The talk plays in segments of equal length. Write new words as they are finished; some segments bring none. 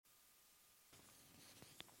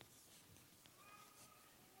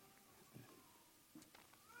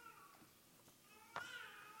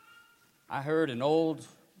I heard an old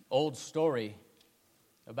story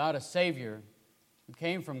about a Savior who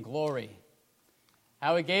came from glory,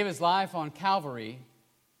 how He gave His life on Calvary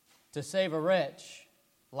to save a wretch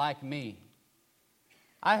like me.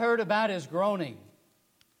 I heard about His groaning,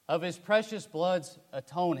 of His precious blood's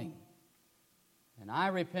atoning, and I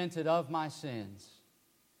repented of my sins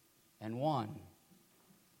and won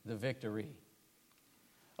the victory.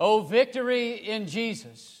 Oh, victory in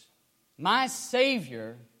Jesus, my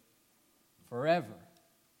Savior forever.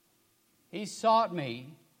 He sought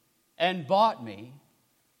me and bought me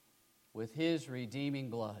with His redeeming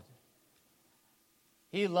blood.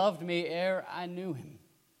 He loved me ere I knew Him,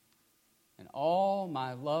 and all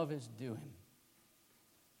my love is due Him.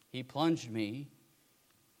 He plunged me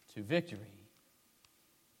to victory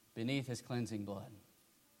beneath His cleansing blood.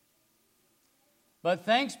 But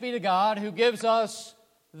thanks be to God who gives us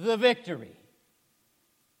the victory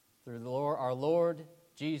through the Lord, our Lord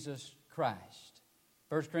Jesus Christ.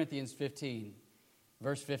 1 Corinthians 15,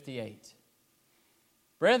 verse 58.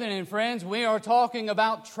 Brethren and friends, we are talking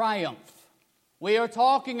about triumph. We are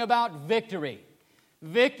talking about victory.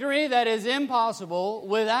 Victory that is impossible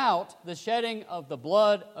without the shedding of the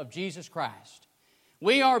blood of Jesus Christ.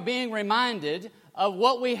 We are being reminded of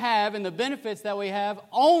what we have and the benefits that we have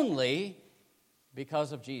only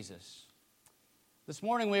because of Jesus. This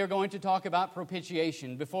morning we are going to talk about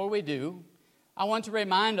propitiation. Before we do, I want to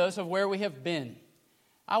remind us of where we have been.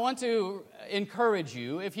 I want to encourage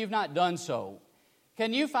you, if you've not done so,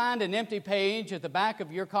 can you find an empty page at the back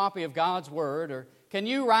of your copy of God's Word, or can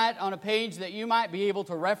you write on a page that you might be able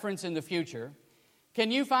to reference in the future? Can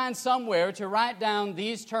you find somewhere to write down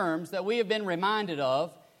these terms that we have been reminded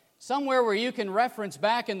of, somewhere where you can reference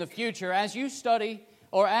back in the future as you study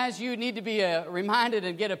or as you need to be reminded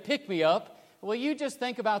and get a pick-me-up? Will you just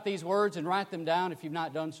think about these words and write them down if you've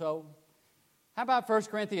not done so? How about 1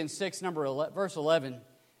 Corinthians 6, verse 11,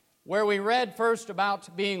 where we read first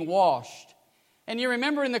about being washed. And you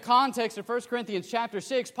remember in the context of 1 Corinthians chapter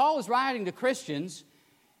 6, Paul is writing to Christians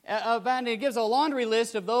and he gives a laundry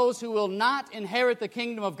list of those who will not inherit the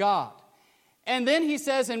kingdom of God. And then he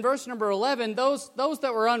says in verse number 11, those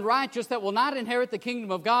that were unrighteous, that will not inherit the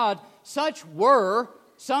kingdom of God, such were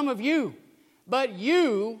some of you. But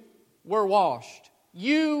you were washed.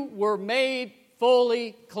 You were made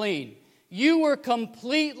fully clean. You were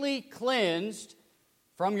completely cleansed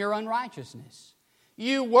from your unrighteousness.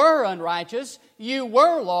 You were unrighteous. You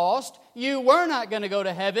were lost. You were not going to go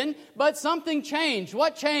to heaven. But something changed.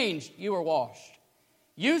 What changed? You were washed.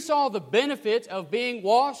 You saw the benefit of being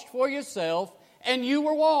washed for yourself, and you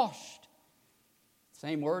were washed. The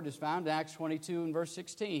same word is found in Acts 22 and verse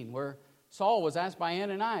 16, where Saul was asked by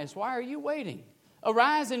Ananias, "Why are you waiting?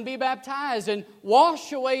 Arise and be baptized and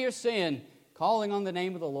wash away your sin, calling on the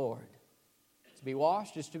name of the Lord." To be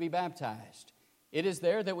washed is to be baptized. It is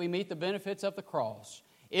there that we meet the benefits of the cross.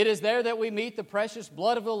 It is there that we meet the precious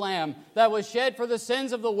blood of the Lamb that was shed for the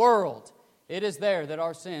sins of the world. It is there that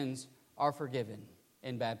our sins are forgiven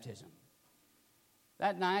in baptism.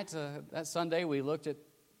 That night, that Sunday, we looked at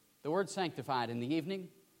the word sanctified in the evening.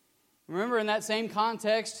 Remember, in that same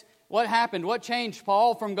context, what happened? What changed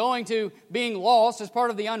Paul from going to being lost as part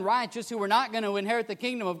of the unrighteous who were not going to inherit the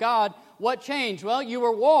kingdom of God? What changed? Well, you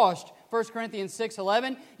were washed. 1 Corinthians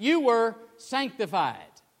 6:11, you were sanctified.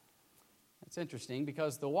 That's interesting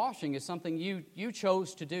because the washing is something you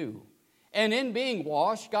chose to do. And in being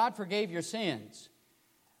washed, God forgave your sins.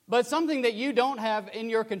 But something that you don't have in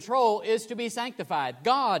your control is to be sanctified.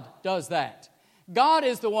 God does that. God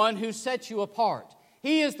is the one who sets you apart.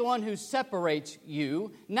 He is the one who separates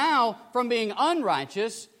you now from being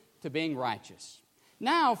unrighteous to being righteous.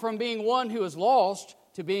 Now from being one who is lost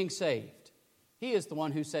to being saved. He is the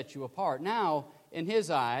one who sets you apart. Now, in His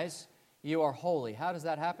eyes, you are holy. How does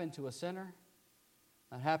that happen to a sinner?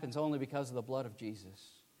 That happens only because of the blood of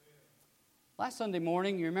Jesus. Last Sunday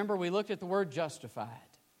morning, you remember we looked at the word justified.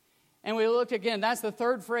 And we looked again, that's the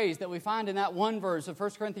third phrase that we find in that one verse of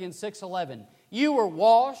 1 Corinthians 6:11. You were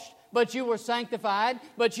washed, but you were sanctified,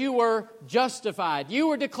 but you were justified. You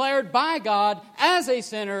were declared by God as a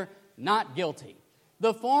sinner, not guilty.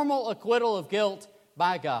 The formal acquittal of guilt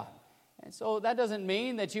by God. And so that doesn't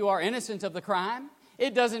mean that you are innocent of the crime.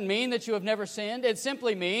 It doesn't mean that you have never sinned. It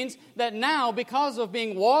simply means that now, because of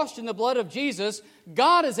being washed in the blood of Jesus,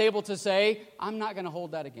 God is able to say, I'm not going to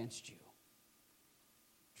hold that against you.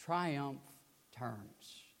 Triumph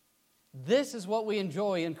terms. This is what we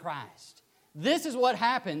enjoy in Christ. This is what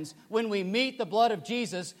happens when we meet the blood of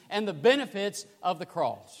Jesus and the benefits of the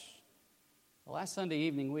cross. Last Sunday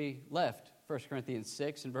evening, we left 1 Corinthians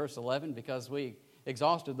 6 and verse 11 because we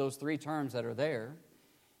exhausted those three terms that are there.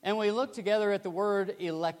 And we looked together at the word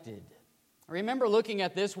elected. Remember looking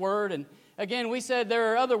at this word, and again, we said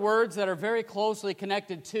there are other words that are very closely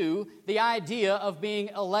connected to the idea of being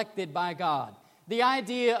elected by God, the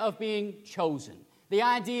idea of being chosen, the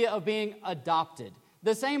idea of being adopted,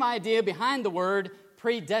 the same idea behind the word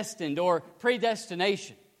predestined or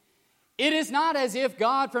predestination. It is not as if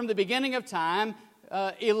God from the beginning of time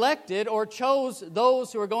elected or chose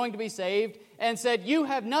those who are going to be saved and said, you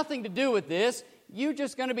have nothing to do with this. You're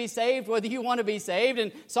just going to be saved whether you want to be saved.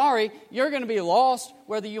 And sorry, you're going to be lost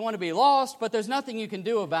whether you want to be lost, but there's nothing you can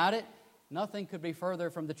do about it. Nothing could be further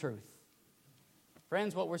from the truth.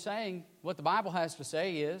 Friends, what we're saying, what the Bible has to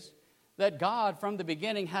say is that God from the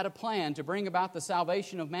beginning had a plan to bring about the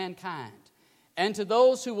salvation of mankind. And to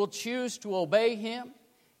those who will choose to obey Him,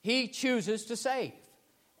 He chooses to save.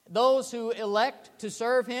 Those who elect to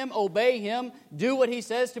serve Him, obey Him, do what He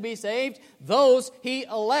says to be saved, those He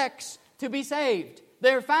elects to be saved.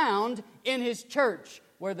 They're found in His church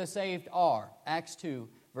where the saved are. Acts 2,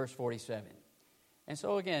 verse 47. And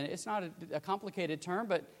so again, it's not a complicated term,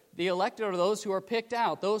 but the elected are those who are picked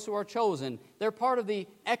out, those who are chosen. They're part of the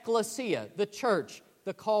ecclesia, the church,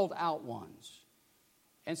 the called out ones.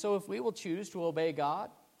 And so if we will choose to obey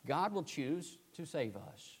God, God will choose to save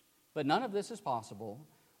us. But none of this is possible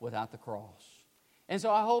without the cross. And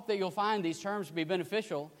so I hope that you'll find these terms to be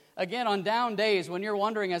beneficial. Again, on down days when you're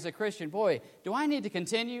wondering as a Christian, boy, do I need to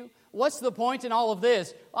continue? What's the point in all of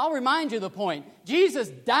this? I'll remind you the point. Jesus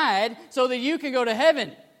died so that you can go to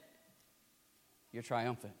heaven. You're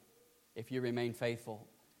triumphant if you remain faithful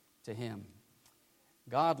to Him.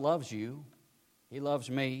 God loves you. He loves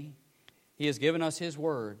me. He has given us His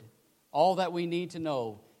Word, all that we need to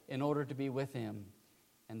know in order to be with Him.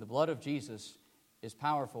 And the blood of Jesus is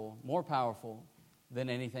powerful, more powerful than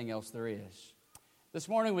anything else there is. This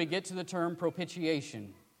morning we get to the term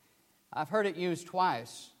propitiation. I've heard it used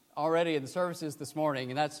twice already in the services this morning,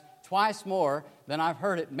 and that's twice more than I've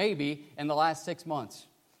heard it maybe in the last 6 months.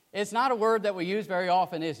 It's not a word that we use very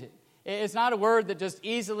often, is it? It's not a word that just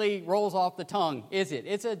easily rolls off the tongue, is it?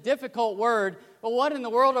 It's a difficult word, but what in the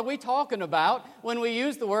world are we talking about when we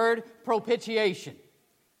use the word propitiation?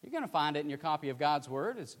 You're going to find it in your copy of God's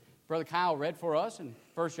Word. As Brother Kyle read for us in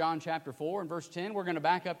 1 John chapter 4 and verse 10. We're going to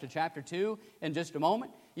back up to chapter 2 in just a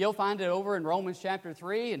moment. You'll find it over in Romans chapter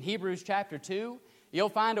 3 and Hebrews chapter 2. You'll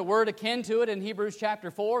find a word akin to it in Hebrews chapter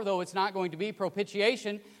 4, though it's not going to be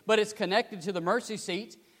propitiation, but it's connected to the mercy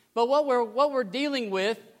seat. But what we're dealing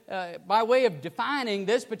with by way of defining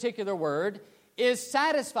this particular word is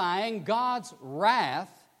satisfying God's wrath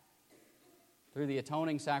through the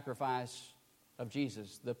atoning sacrifice of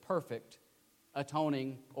Jesus, the perfect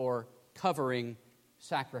atoning or covering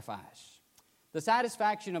sacrifice. The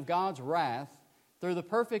satisfaction of God's wrath through the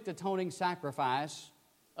perfect atoning sacrifice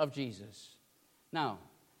of Jesus. Now,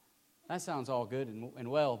 that sounds all good and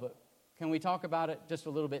well, but can we talk about it just a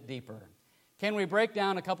little bit deeper? Can we break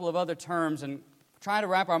down a couple of other terms and try to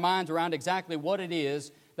wrap our minds around exactly what it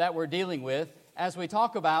is that we're dealing with as we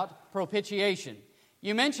talk about propitiation?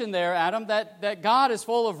 You mentioned there, Adam, that God is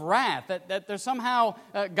full of wrath, that there's somehow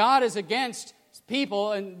God is against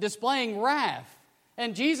people and displaying wrath.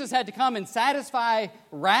 And Jesus had to come and satisfy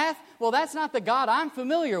wrath? Well, that's not the God I'm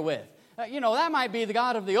familiar with. That might be the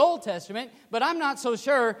God of the Old Testament, but I'm not so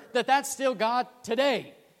sure that that's still God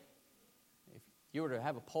today. If you were to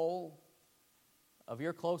have a poll of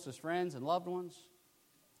your closest friends and loved ones,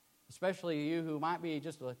 especially you who might be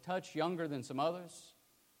just a touch younger than some others,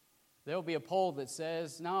 there'll be a poll that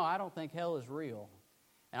says, no, I don't think hell is real.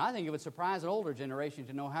 And I think it would surprise an older generation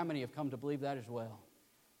to know how many have come to believe that as well.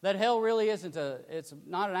 That hell really it's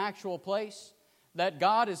not an actual place. That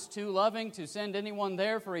God is too loving to send anyone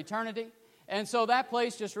there for eternity. And so that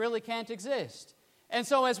place just really can't exist. And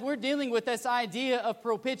so as we're dealing with this idea of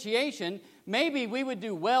propitiation, maybe we would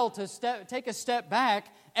do well to take a step back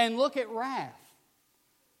and look at wrath.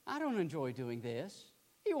 I don't enjoy doing this.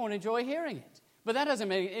 You won't enjoy hearing it. But that doesn't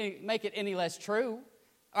make it any less true.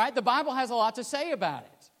 All right, the Bible has a lot to say about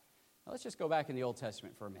it. Now, let's just go back in the Old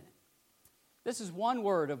Testament for a minute. This is one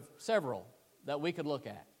word of several that we could look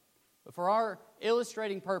at. But for our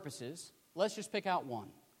illustrating purposes, let's just pick out one.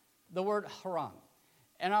 The word haram.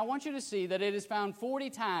 And I want you to see that it is found 40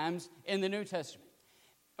 times in the New Testament,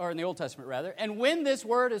 or in the Old Testament rather. And when this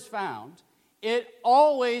word is found, it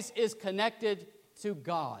always is connected to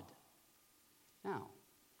God. Now,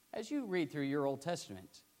 as you read through your Old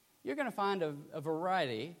Testament, you're going to find a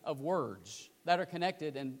variety of words that are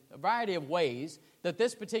connected in a variety of ways that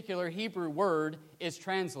this particular Hebrew word is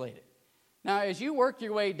translated. Now, as you work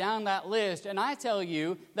your way down that list, and I tell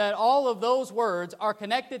you that all of those words are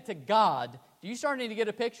connected to God, are you starting to get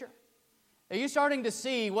a picture? Are you starting to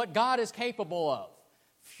see what God is capable of?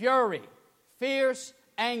 Fury, fierce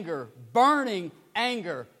anger, burning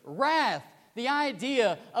anger, wrath, the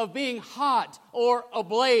idea of being hot or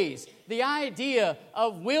ablaze, the idea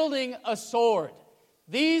of wielding a sword.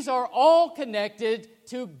 These are all connected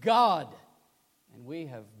to God. And we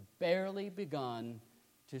have barely begun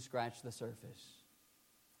to scratch the surface.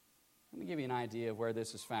 Let me give you an idea of where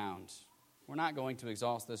this is found. We're not going to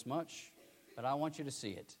exhaust this much, but I want you to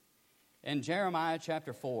see it. In Jeremiah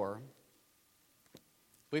chapter 4,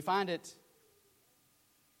 we find it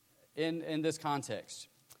in this context.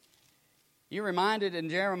 You're reminded in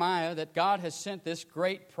Jeremiah that God has sent this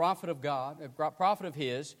great prophet of God, a prophet of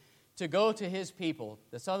His, to go to His people,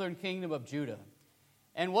 the southern kingdom of Judah.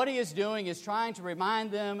 And what he is doing is trying to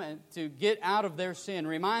remind them and to get out of their sin,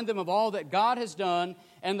 remind them of all that God has done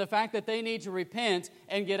and the fact that they need to repent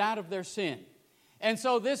and get out of their sin. And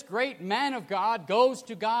so this great man of God goes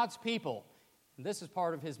to God's people. And this is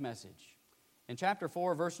part of his message. In chapter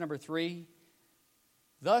 4, verse number 3,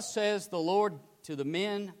 "Thus says the Lord to the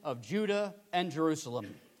men of Judah and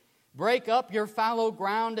Jerusalem, break up your fallow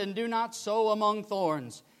ground and do not sow among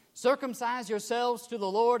thorns. Circumcise yourselves to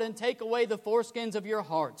the Lord and take away the foreskins of your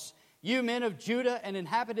hearts, you men of Judah and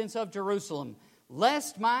inhabitants of Jerusalem,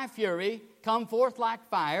 lest my fury come forth like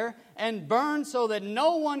fire and burn so that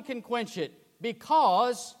no one can quench it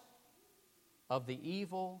because of the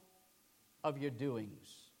evil of your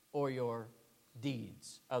doings," or your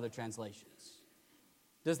deeds, other translations.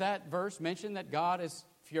 Does that verse mention that God is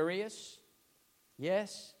furious?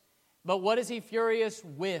 Yes. But what is He furious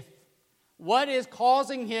with? What is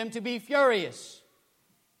causing Him to be furious?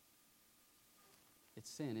 It's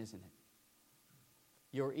sin, isn't it?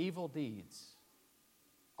 Your evil deeds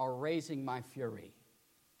are raising my fury.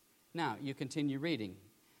 Now, you continue reading.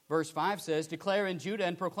 Verse 5 says, "Declare in Judah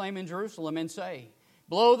and proclaim in Jerusalem and say,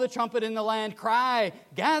 blow the trumpet in the land, cry,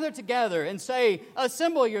 gather together, and say,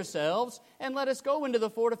 assemble yourselves, and let us go into the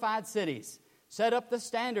fortified cities. Set up the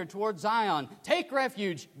standard toward Zion. Take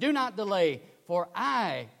refuge, do not delay, for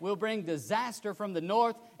I will bring disaster from the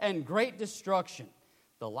north and great destruction.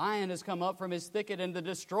 The lion has come up from his thicket, and the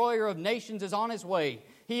destroyer of nations is on his way.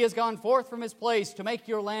 He has gone forth from his place to make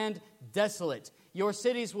your land desolate. Your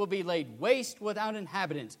cities will be laid waste without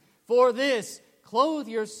inhabitant. For this, clothe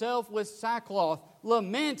yourself with sackcloth,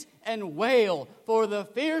 lament and wail, for the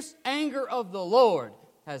fierce anger of the Lord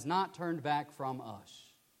has not turned back from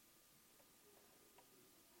us."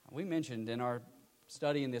 We mentioned in our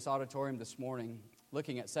study in this auditorium this morning,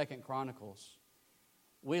 looking at 2 Chronicles,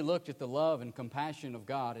 we looked at the love and compassion of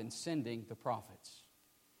God in sending the prophets.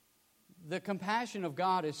 The compassion of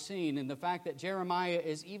God is seen in the fact that Jeremiah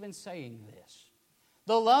is even saying this.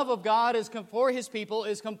 The love of God for His people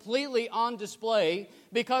is completely on display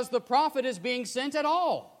because the prophet is being sent at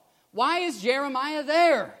all. Why is Jeremiah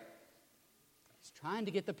there? He's trying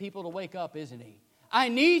to get the people to wake up, isn't he? I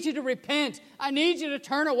need you to repent. I need you to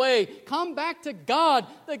turn away. Come back to God,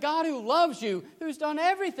 the God who loves you, who's done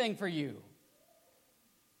everything for you.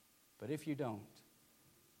 But if you don't,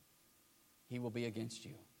 He will be against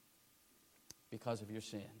you because of your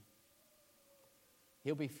sin.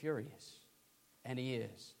 He'll be furious, and He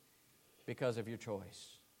is, because of your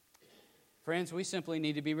choice. Friends, we simply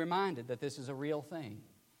need to be reminded that this is a real thing,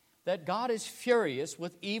 that God is furious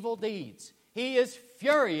with evil deeds. He is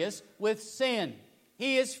furious with sin.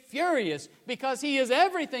 He is furious because He is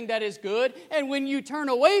everything that is good, and when you turn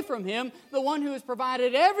away from Him, the one who has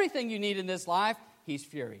provided everything you need in this life, He's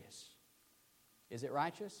furious. Is it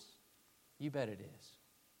righteous? You bet it is.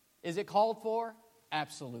 Is it called for?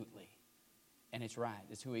 Absolutely. And it's right.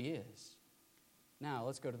 It's who He is. Now,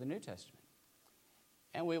 let's go to the New Testament.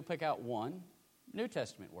 And we'll pick out one New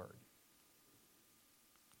Testament word.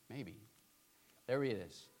 Maybe. There it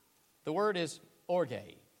is. The word is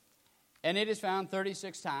orge. And it is found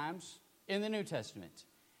 36 times in the New Testament.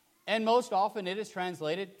 And most often it is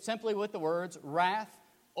translated simply with the words wrath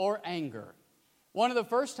or anger. One of the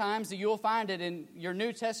first times that you'll find it in your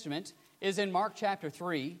New Testament is in Mark chapter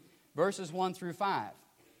 3, verses 1 through 5.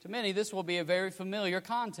 To many, this will be a very familiar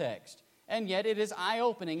context. And yet it is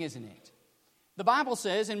eye-opening, isn't it? The Bible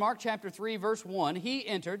says in Mark chapter 3, verse 1, He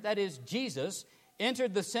entered, that is, Jesus,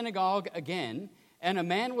 entered the synagogue again, and a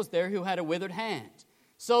man was there who had a withered hand.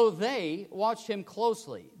 So they watched Him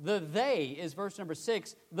closely. The they is verse number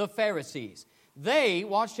 6, the Pharisees. They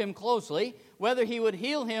watched Him closely, whether He would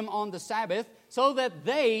heal him on the Sabbath, so that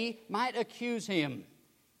they might accuse Him.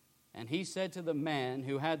 And He said to the man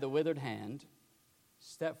who had the withered hand,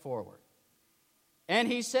 step forward. And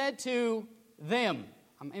He said to them,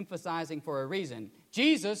 I'm emphasizing for a reason,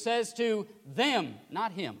 Jesus says to them,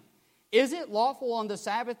 not him. Is it lawful on the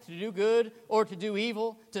Sabbath to do good or to do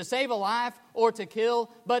evil, to save a life or to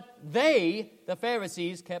kill? But they, the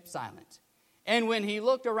Pharisees, kept silent. And when he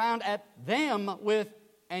looked around at them with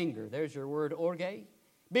anger, there's your word, orge,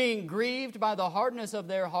 being grieved by the hardness of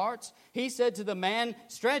their hearts, he said to the man,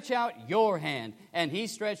 stretch out your hand. And he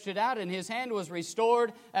stretched it out, and his hand was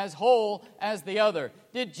restored as whole as the other.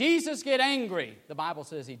 Did Jesus get angry? The Bible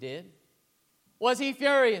says he did. Was he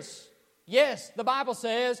furious? Yes, the Bible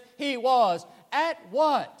says he was. At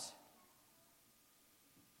what?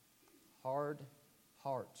 Hard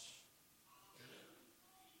hearts.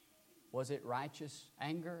 Was it righteous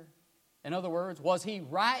anger? In other words, was he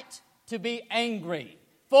right to be angry,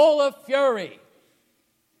 full of fury?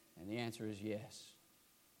 And the answer is yes.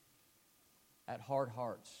 At hard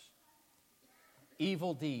hearts.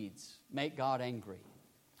 Evil deeds make God angry.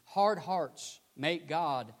 Hard hearts make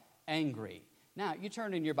God angry. Now, you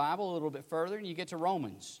turn in your Bible a little bit further and you get to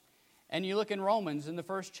Romans. And you look in Romans in the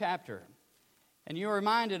first chapter. And you're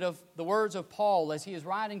reminded of the words of Paul as he is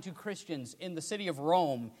writing to Christians in the city of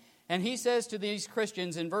Rome. And he says to these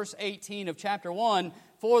Christians in verse 18 of chapter 1,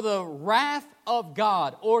 for the wrath of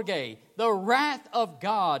God, orge, the wrath of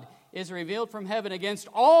God is revealed from heaven against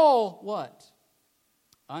all what?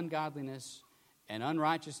 Ungodliness and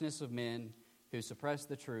unrighteousness of men who suppress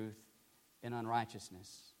the truth in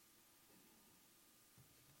unrighteousness.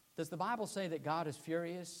 Does the Bible say that God is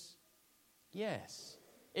furious? Yes.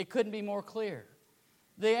 It couldn't be more clear.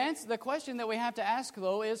 The question that we have to ask,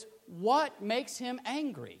 though, is what makes him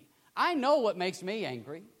angry? I know what makes me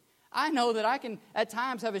angry. I know that I can at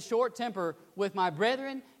times have a short temper with my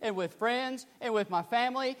brethren and with friends and with my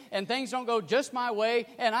family, and things don't go just my way,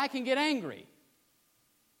 and I can get angry.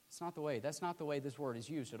 It's not the way. That's not the way this word is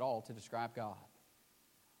used at all to describe God.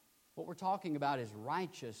 What we're talking about is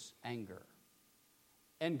righteous anger.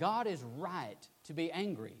 And God is right to be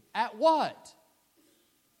angry. At what?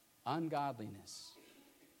 Ungodliness.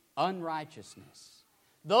 Unrighteousness.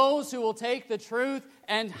 Those who will take the truth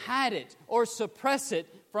and hide it or suppress it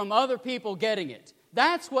from other people getting it.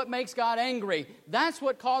 That's what makes God angry. That's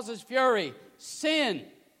what causes fury. Sin.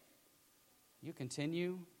 You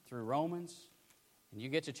continue through Romans, and you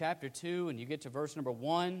get to chapter 2, and you get to verse number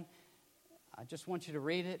 1. I just want you to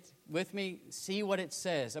read it with me. See what it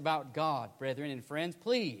says about God, brethren and friends,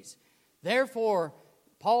 please. Therefore,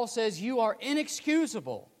 Paul says, you are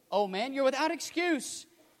inexcusable. Oh man, you're without excuse.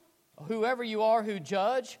 Whoever you are who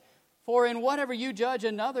judge, for in whatever you judge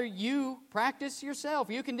another, you practice yourself.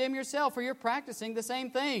 You condemn yourself, for you're practicing the same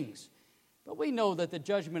things. But we know that the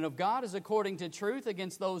judgment of God is according to truth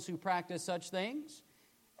against those who practice such things.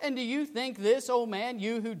 And do you think this, O man,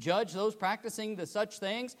 you who judge those practicing the such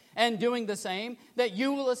things and doing the same, that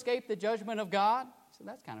you will escape the judgment of God? So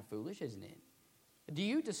that's kind of foolish, isn't it? Do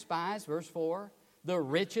you despise, verse 4, the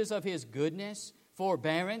riches of his goodness,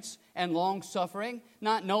 forbearance, and long-suffering,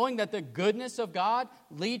 not knowing that the goodness of God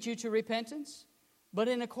leads you to repentance? But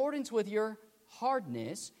in accordance with your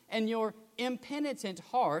hardness and your impenitent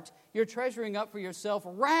heart, you're treasuring up for yourself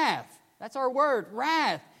wrath. That's our word,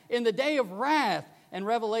 wrath. In the day of wrath and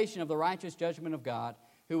revelation of the righteous judgment of God,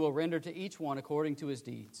 who will render to each one according to his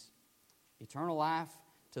deeds. Eternal life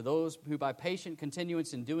to those who by patient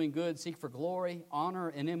continuance in doing good seek for glory, honor,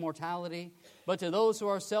 and immortality. But to those who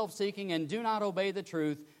are self-seeking and do not obey the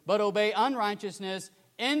truth, but obey unrighteousness,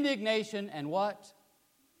 indignation, and what?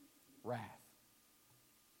 Wrath.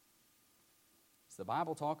 Does the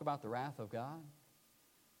Bible talk about the wrath of God?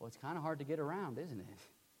 Well, it's kind of hard to get around, isn't it?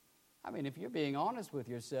 I mean, if you're being honest with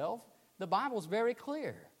yourself, the Bible's very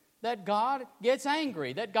clear that God gets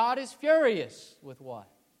angry, that God is furious with what?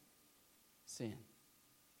 Sin.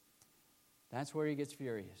 That's where he gets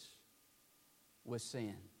furious, with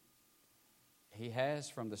sin. He has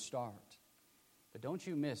from the start. But don't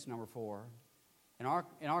you miss number 4. In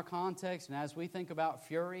our context, and as we think about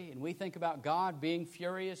fury, and we think about God being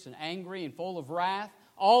furious and angry and full of wrath,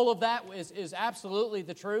 all of that is absolutely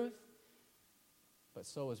the truth. But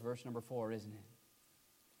so is verse number 4, isn't it?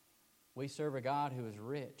 We serve a God who is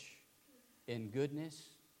rich in goodness,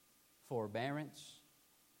 forbearance,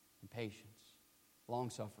 and patience,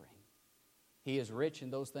 long-suffering. He is rich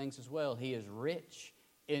in those things as well. He is rich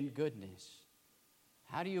in goodness.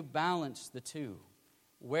 How do you balance the two?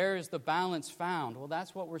 Where is the balance found? Well,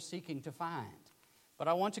 that's what we're seeking to find. But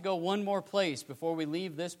I want to go one more place before we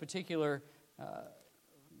leave this particular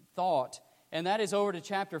thought, and that is over to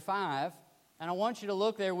chapter 5. And I want you to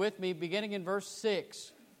look there with me, beginning in verse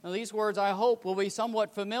 6. Now, these words, I hope, will be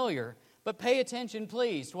somewhat familiar, but pay attention,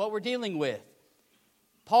 please, to what we're dealing with.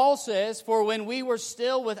 Paul says, for when we were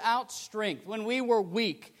still without strength, when we were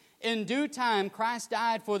weak, in due time Christ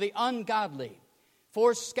died for the ungodly.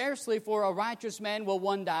 For scarcely for a righteous man will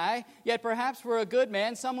one die, yet perhaps for a good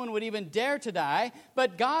man someone would even dare to die.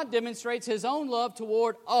 But God demonstrates His own love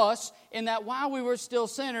toward us in that while we were still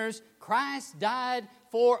sinners, Christ died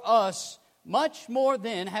for us. Much more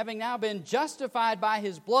then, having now been justified by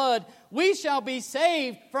His blood, we shall be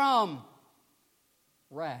saved from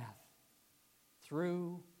wrath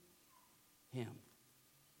through Him.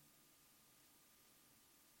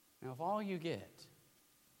 Now, if all you get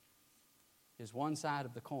is one side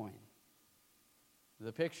of the coin,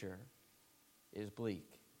 the picture is bleak.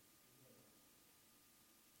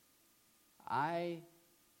 I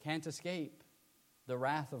can't escape the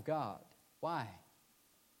wrath of God. Why?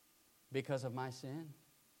 Because of my sin?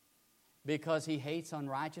 Because He hates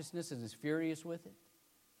unrighteousness and is furious with it?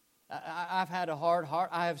 I've had a hard heart.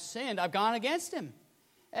 I have sinned. I've gone against Him.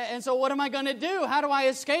 And so what am I going to do? How do I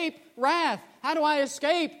escape wrath? How do I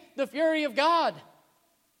escape the fury of God?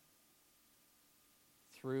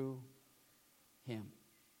 Through Him.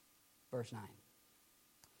 Verse 9.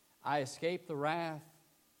 I escape the wrath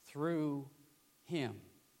through Him.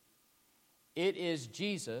 It is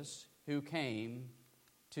Jesus who came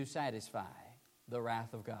to satisfy the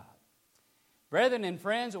wrath of God. Brethren and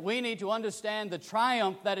friends, we need to understand the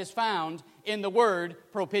triumph that is found in the word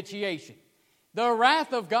propitiation. The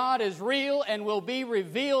wrath of God is real and will be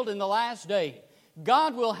revealed in the last day.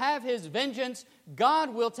 God will have His vengeance,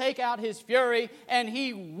 God will take out His fury, and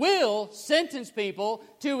He will sentence people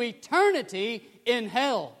to eternity in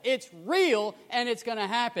hell. It's real and it's going to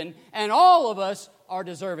happen, and all of us are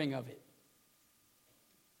deserving of it.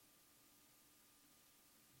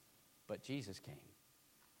 But Jesus came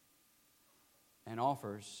and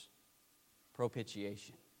offers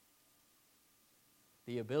propitiation,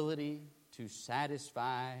 the ability to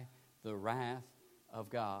satisfy the wrath of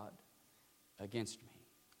God against me.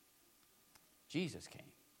 Jesus came,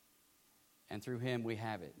 and through Him we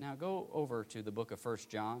have it. Now go over to the book of 1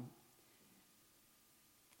 John,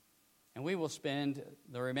 and we will spend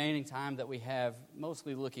the remaining time that we have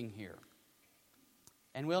mostly looking here.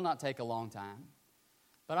 And we'll not take a long time,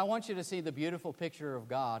 but I want you to see the beautiful picture of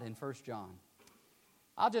God in 1 John.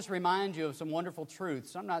 I'll just remind you of some wonderful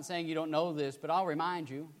truths. I'm not saying you don't know this, but I'll remind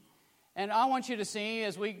you. And I want you to see,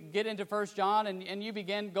 as we get into 1 John and you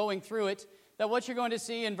begin going through it, that what you're going to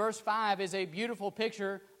see in verse 5 is a beautiful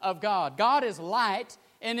picture of God. God is light,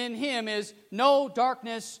 and in Him is no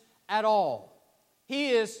darkness at all. He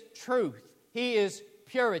is truth. He is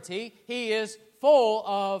purity. He is full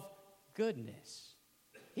of goodness.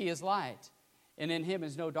 He is light, and in Him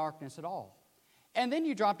is no darkness at all. And then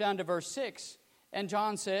you drop down to verse 6, and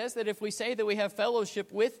John says that if we say that we have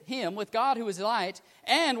fellowship with Him, with God who is light,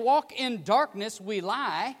 and walk in darkness, we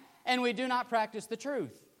lie, and we do not practice the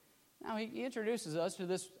truth. Now, he introduces us to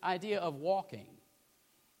this idea of walking.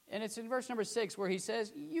 And it's in verse number 6 where he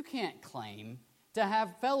says, you can't claim to have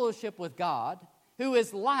fellowship with God, who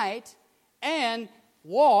is light, and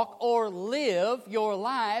walk or live your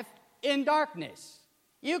life in darkness.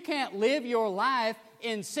 You can't live your life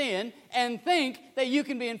in sin and think that you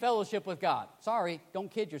can be in fellowship with God. Sorry, don't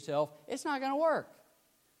kid yourself. It's not going to work.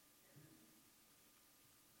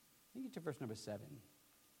 You get to verse number 7.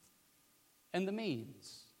 And the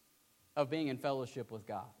means of being in fellowship with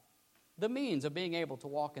God. The means of being able to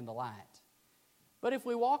walk in the light. But if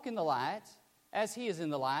we walk in the light, as He is in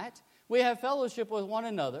the light, we have fellowship with one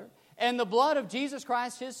another, and the blood of Jesus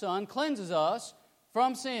Christ, His Son, cleanses us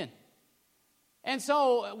from sin. And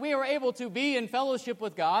so we are able to be in fellowship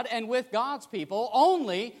with God and with God's people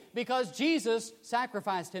only because Jesus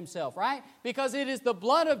sacrificed Himself, right? Because it is the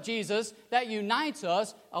blood of Jesus that unites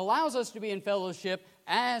us, allows us to be in fellowship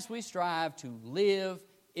as we strive to live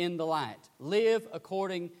in the light. Live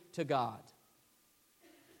according to God.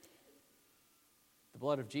 The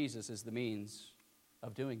blood of Jesus is the means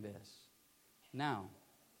of doing this. Now,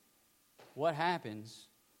 what happens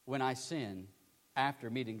when I sin after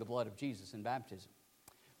meeting the blood of Jesus in baptism?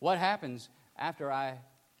 What happens after I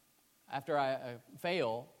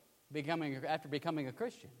fail after becoming a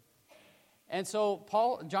Christian? And so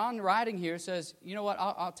John writing here says, you know what,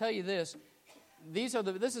 I'll tell you this. This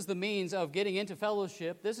is the means of getting into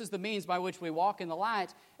fellowship. This is the means by which we walk in the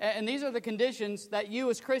light. And these are the conditions that you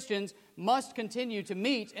as Christians must continue to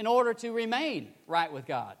meet in order to remain right with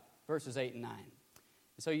God. Verses 8 and 9.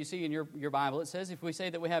 So you see in your Bible it says, if we say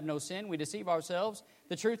that we have no sin, we deceive ourselves.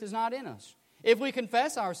 The truth is not in us. If we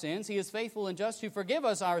confess our sins, He is faithful and just to forgive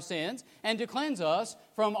us our sins and to cleanse us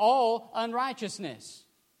from all unrighteousness.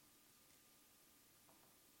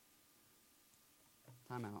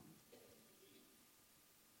 Time out.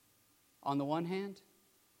 On the one hand,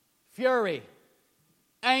 fury,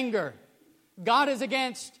 anger. God is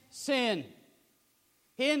against sin.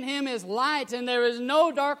 In Him is light, and there is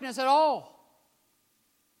no darkness at all.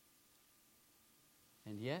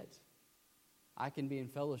 And yet, I can be in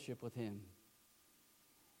fellowship with Him.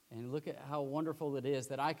 And look at how wonderful it is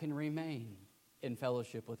that I can remain in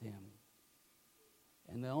fellowship with Him.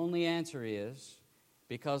 And the only answer is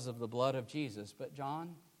because of the blood of Jesus. But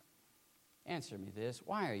John, answer me this.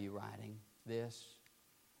 Why are you writing this?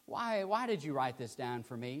 Why did you write this down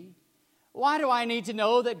for me? Why do I need to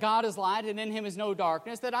know that God is light and in Him is no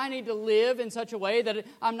darkness? That I need to live in such a way that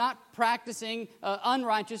I'm not practicing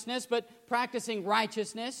unrighteousness, but practicing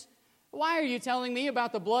righteousness? Why are you telling me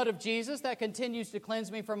about the blood of Jesus that continues to cleanse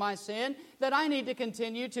me from my sin? That I need to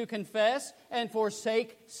continue to confess and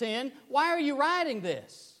forsake sin? Why are you writing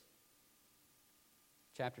this?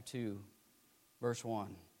 Chapter 2, verse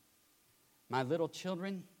 1. My little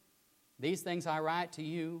children, these things I write to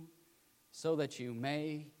you so that you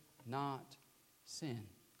may not sin.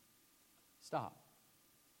 Stop.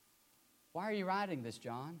 Why are you writing this,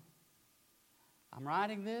 John? I'm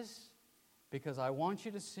writing this because I want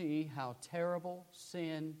you to see how terrible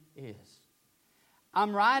sin is.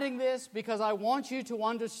 I'm writing this because I want you to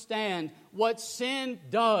understand what sin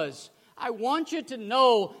does. I want you to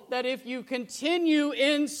know that if you continue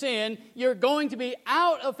in sin, you're going to be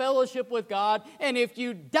out of fellowship with God. And if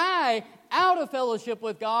you die out of fellowship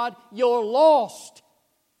with God, you're lost.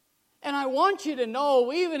 And I want you to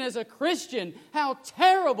know, even as a Christian, how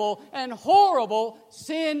terrible and horrible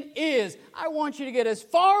sin is. I want you to get as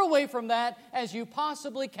far away from that as you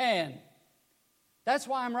possibly can. That's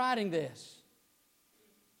why I'm writing this.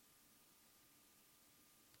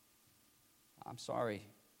 I'm sorry,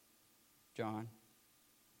 John.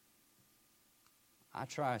 I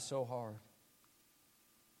try so hard,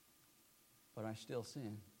 but I still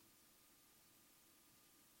sin.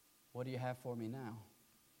 What do you have for me now?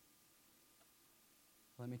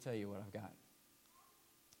 Let me tell you what I've got.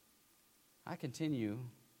 I continue,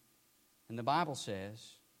 and the Bible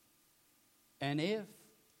says, and if,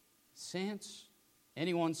 since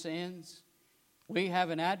anyone sins, we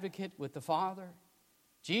have an advocate with the Father,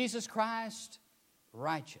 Jesus Christ,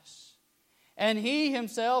 righteous. And He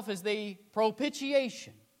Himself is the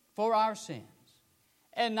propitiation for our sins,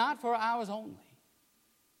 and not for ours only,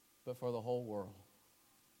 but for the whole world.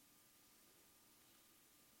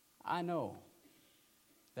 I know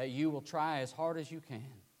that you will try as hard as you can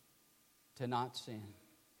to not sin.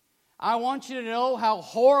 I want you to know how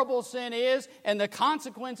horrible sin is and the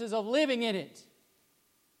consequences of living in it.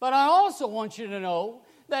 But I also want you to know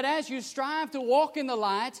that as you strive to walk in the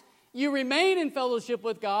light, you remain in fellowship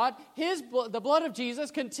with God. The blood of Jesus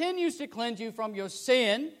continues to cleanse you from your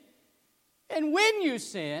sin. And when you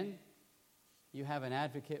sin, you have an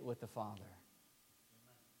advocate with the Father,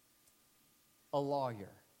 a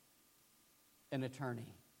lawyer, an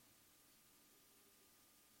attorney,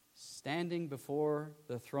 standing before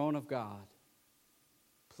the throne of God,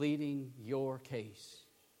 pleading your case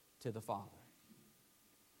to the Father.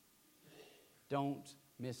 Don't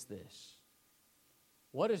miss this.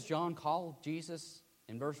 What does John call Jesus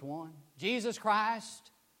in verse 1? Jesus Christ,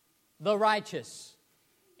 the righteous.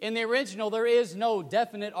 In the original, there is no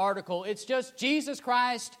definite article. It's just Jesus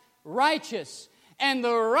Christ, righteous. And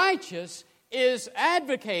the righteous is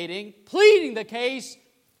advocating, pleading the case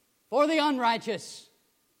for the unrighteous.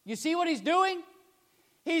 You see what he's doing?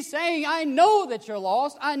 He's saying, I know that you're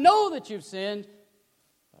lost. I know that you've sinned.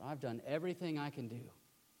 But I've done everything I can do.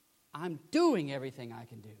 I'm doing everything I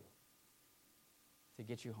can do to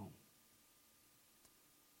get you home.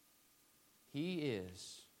 He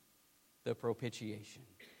is the propitiation.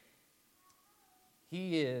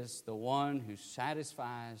 He is the one who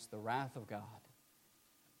satisfies the wrath of God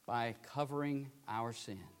by covering our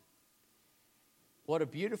sin. What a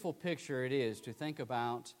beautiful picture it is to think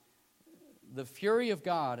about the fury of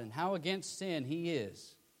God and how against sin He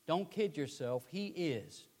is. Don't kid yourself, He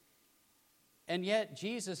is. And yet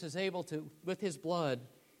Jesus is able to, with His blood,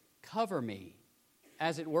 cover me,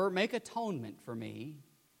 as it were, make atonement for me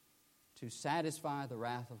to satisfy the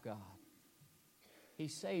wrath of God. He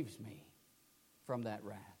saves me from that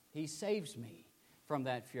wrath. He saves me from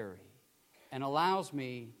that fury and allows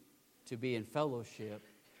me to be in fellowship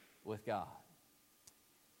with God.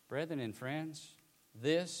 Brethren and friends,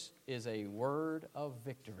 this is a word of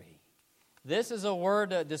victory. This is a word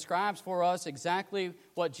that describes for us exactly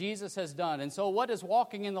what Jesus has done. And so what does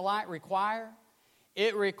walking in the light require?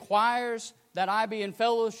 It requires that I be in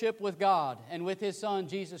fellowship with God and with His Son,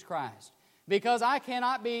 Jesus Christ. Because I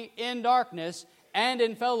cannot be in darkness and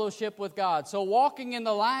in fellowship with God. So walking in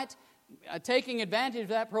the light, taking advantage of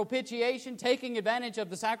that propitiation, taking advantage of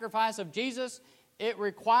the sacrifice of Jesus, it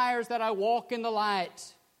requires that I walk in the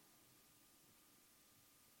light.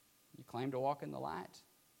 claim to walk in the light,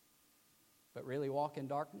 but really walk in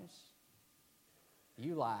darkness,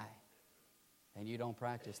 you lie and you don't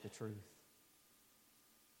practice the truth.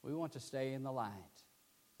 We want to stay in the light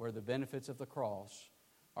where the benefits of the cross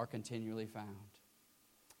are continually found.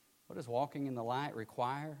 What does walking in the light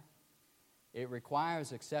require? It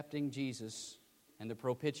requires accepting Jesus and the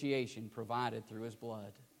propitiation provided through His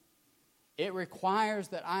blood. It requires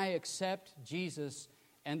that I accept Jesus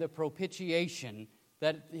and the propitiation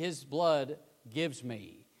that His blood gives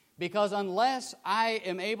me. Because unless I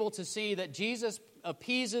am able to see that Jesus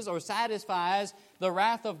appeases or satisfies the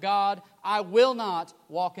wrath of God, I will not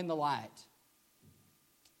walk in the light.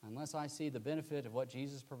 Unless I see the benefit of what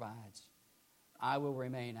Jesus provides, I will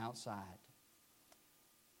remain outside.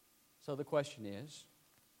 So the question is,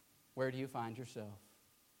 where do you find yourself?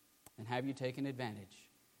 And have you taken advantage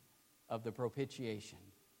of the propitiation,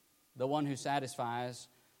 the one who satisfies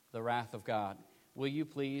the wrath of God? Will you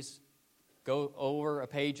please go over a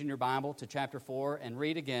page in your Bible to chapter 4 and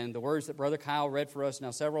read again the words that Brother Kyle read for us now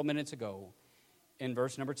several minutes ago in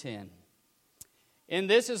verse number 10. In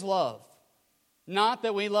this is love, not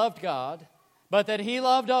that we loved God, but that He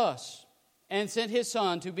loved us and sent His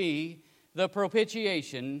Son to be the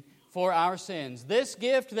propitiation for our sins. This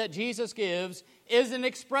gift that Jesus gives is an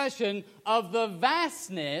expression of the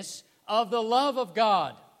vastness of the love of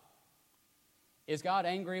God. Is God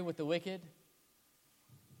angry with the wicked?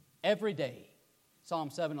 Every day. Psalm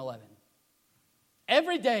 7:11.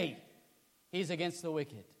 Every day He's against the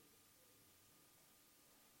wicked.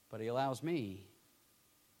 But He allows me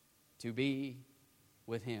to be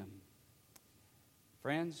with Him.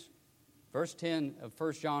 Friends, verse 10 of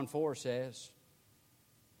 1 John 4 says,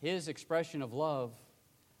 His expression of love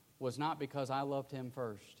was not because I loved Him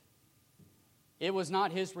first. It was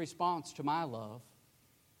not His response to my love.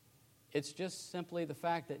 It's just simply the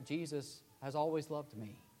fact that Jesus has always loved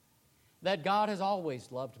me. That God has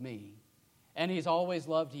always loved me. And He's always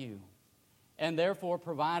loved you. And therefore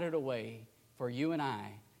provided a way for you and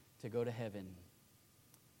I to go to heaven.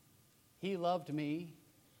 He loved me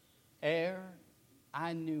ere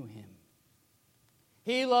I knew Him.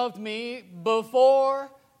 He loved me before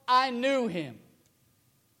I knew Him.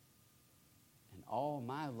 And all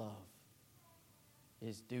my love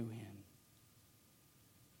is due Him.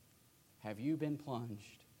 Have you been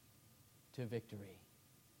plunged to victory?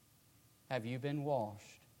 Have you been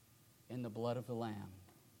washed in the blood of the Lamb?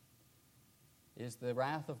 Is the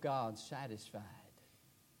wrath of God satisfied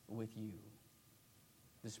with you?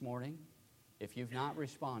 This morning, if you've not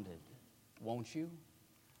responded, won't you?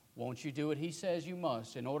 Won't you do what He says you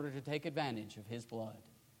must in order to take advantage of His blood?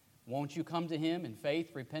 Won't you come to Him in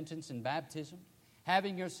faith, repentance, and baptism,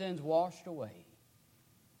 having your sins washed away,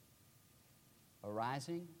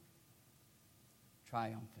 arising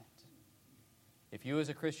triumphant? If you as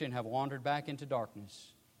a Christian have wandered back into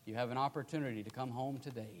darkness, you have an opportunity to come home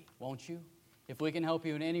today, won't you? If we can help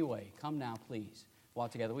you in any way, come now, please. While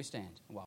together we stand.